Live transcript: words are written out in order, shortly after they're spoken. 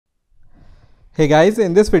Hey guys,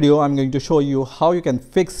 in this video I'm going to show you how you can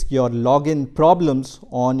fix your login problems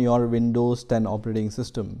on your Windows 10 operating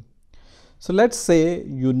system. So let's say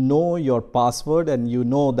you know your password and you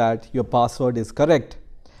know that your password is correct,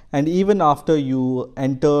 and even after you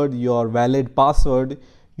entered your valid password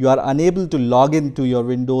you are unable to log into your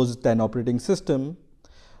Windows 10 operating system.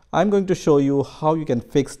 I'm going to show you how you can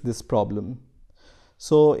fix this problem.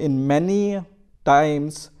 So in many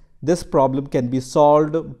times this problem can be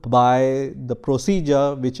solved by the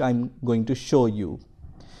procedure which I'm going to show you.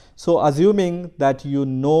 So assuming that you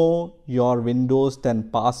know your Windows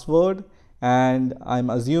 10 password, and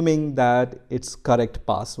I'm assuming that it's correct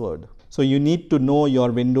password. So you need to know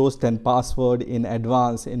your Windows 10 password in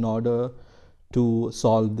advance in order to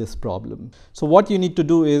solve this problem. So what you need to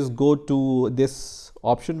do is go to this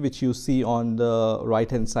option which you see on the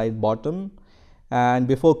right hand side bottom. And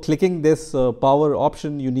before clicking this power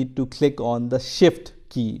option, you need to click on the shift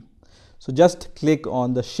key. So just click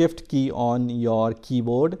on the shift key on your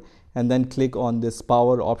keyboard and then click on this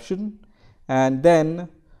power option, and then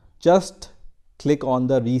just click on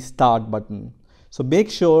the restart button. So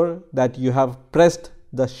make sure that you have pressed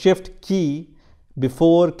the shift key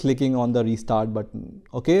before clicking on the restart button.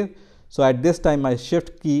 Okay, so at this time my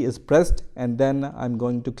shift key is pressed, and then I'm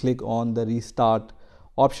going to click on the restart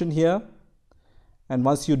option here. And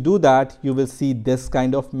once you do that, you will see this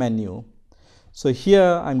kind of menu. So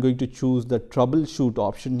here I'm going to choose the troubleshoot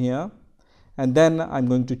option here, and then I'm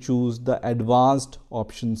going to choose the advanced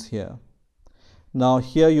options here. Now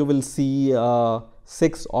here you will see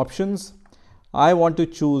 6 options. I want to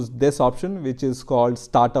choose this option which is called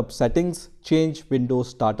startup settings, change Windows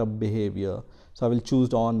startup behavior. So I will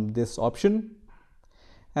choose on this option,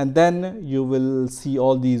 and then you will see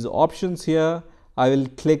all these options here. I will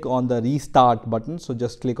click on the restart button. So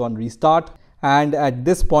just click on restart, and at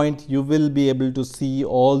this point you will be able to see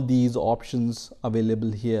all these options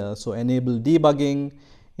available here. So enable debugging,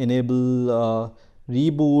 enable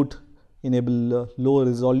reboot, enable low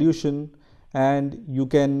resolution, and you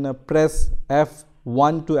can press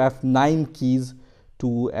F1 to F9 keys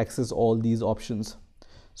to access all these options.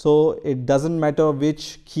 So it doesn't matter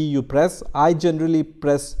which key you press. I generally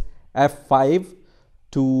press F5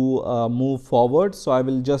 to move forward. So I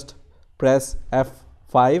will just press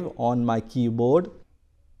F5 on my keyboard.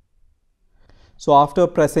 So after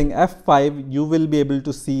pressing F5, you will be able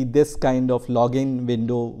to see this kind of login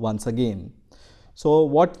window once again. So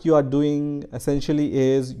what you are doing essentially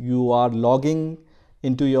is you are logging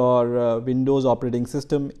into your Windows operating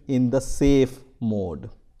system in the safe mode.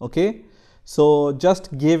 Okay, so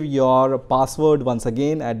just give your password once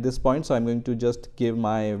again at this point. So I'm going to just give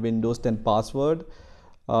my Windows 10 password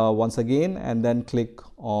once again, and then click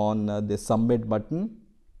on the submit button.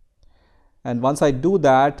 And once I do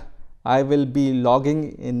that, I will be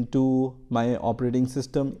logging into my operating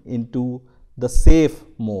system into the safe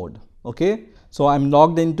mode. Okay, so I'm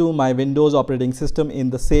logged into my Windows operating system in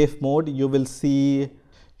the safe mode. You will see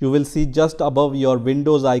just above your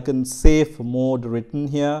Windows icon safe mode written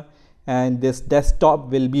here, and this desktop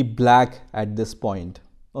will be black at this point.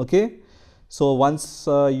 Okay, so once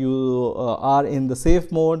you are in the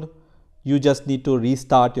safe mode, you just need to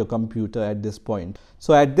restart your computer at this point.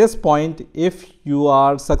 So at this point, if you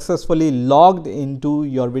are successfully logged into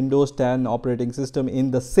your Windows 10 operating system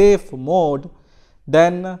in the safe mode,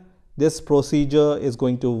 then this procedure is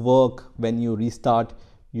going to work when you restart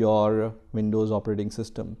your Windows operating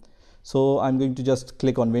system. So I'm going to just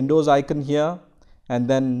click on Windows icon here, and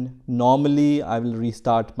then normally I will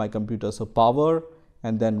restart my computer. So power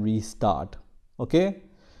and then restart. Okay,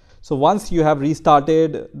 so once you have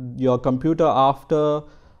restarted your computer after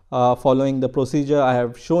following the procedure I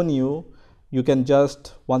have shown you, you can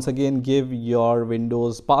just once again give your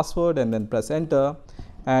Windows password and then press enter,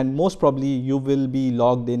 and most probably you will be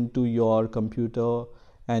logged into your computer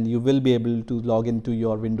and you will be able to log into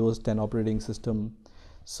your Windows 10 operating system.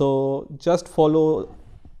 So just follow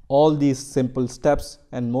all these simple steps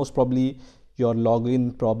and most probably your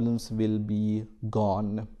login problems will be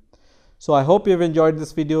gone. So I hope you've enjoyed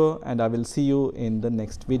this video, and I will see you in the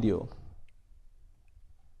next video.